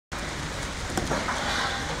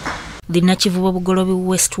The Nwsc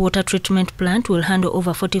wastewater treatment plant will handle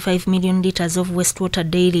over 45 million litres of wastewater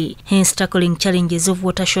daily, hence tackling challenges of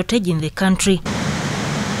water shortage in the country.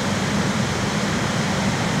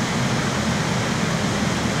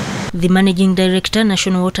 The Managing Director,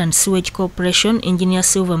 National Water and Sewage Corporation, Engineer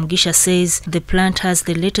Nwsc, says the plant has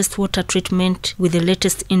the latest water treatment with the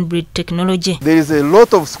latest inbreed technology. There is a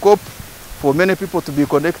lot of scope for many people to be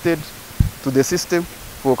connected to the system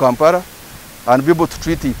for Kampala and be able to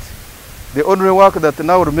treat it. The only work that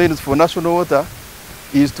now remains for National Water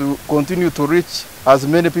is to continue to reach as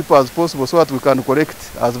many people as possible so that we can collect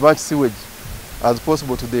as much sewage as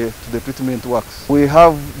possible to the treatment works. We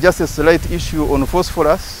have just a slight issue on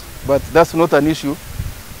phosphorus, but that's not an issue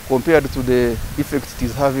compared to the effect it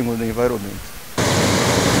is having on the environment.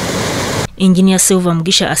 Engineer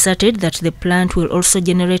Nwsc asserted that the plant will also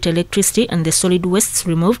generate electricity, and the solid wastes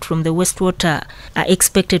removed from the wastewater are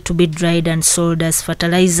expected to be dried and sold as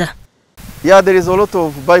fertilizer. Yeah, there is a lot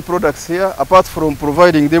of byproducts here. Apart from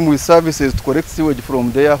providing them with services to collect sewage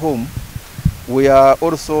from their home, we are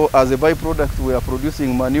also, as a byproduct, we are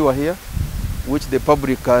producing manure here, which the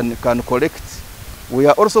public can collect. We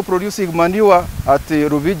are also producing manure at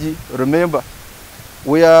Rubiji. Remember,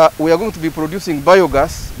 we are going to be producing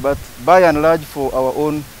biogas, but by and large for our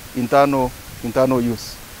own internal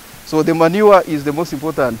use. So the manure is the most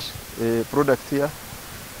important product here.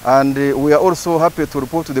 And we are also happy to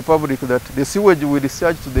report to the public that the sewage we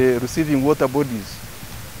discharge to the receiving water bodies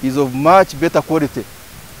is of much better quality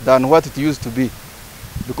than what it used to be.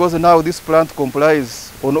 Because now this plant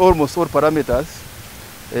complies on almost all parameters,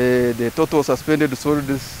 the total suspended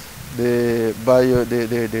solids, the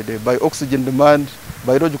oxygen demand,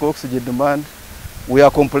 biological oxygen demand. We are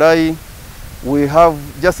complying. We have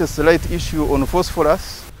just a slight issue on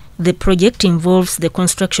phosphorus. The project involves the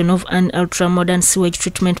construction of an ultra-modern sewage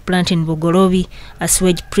treatment plant in Bugolobi, a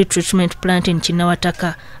sewage pre-treatment plant in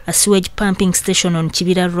Chinawataka, a sewage pumping station on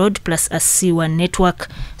Kibira Road, plus a sewer network.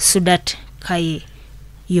 Sudat Kaye,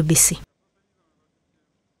 UBC.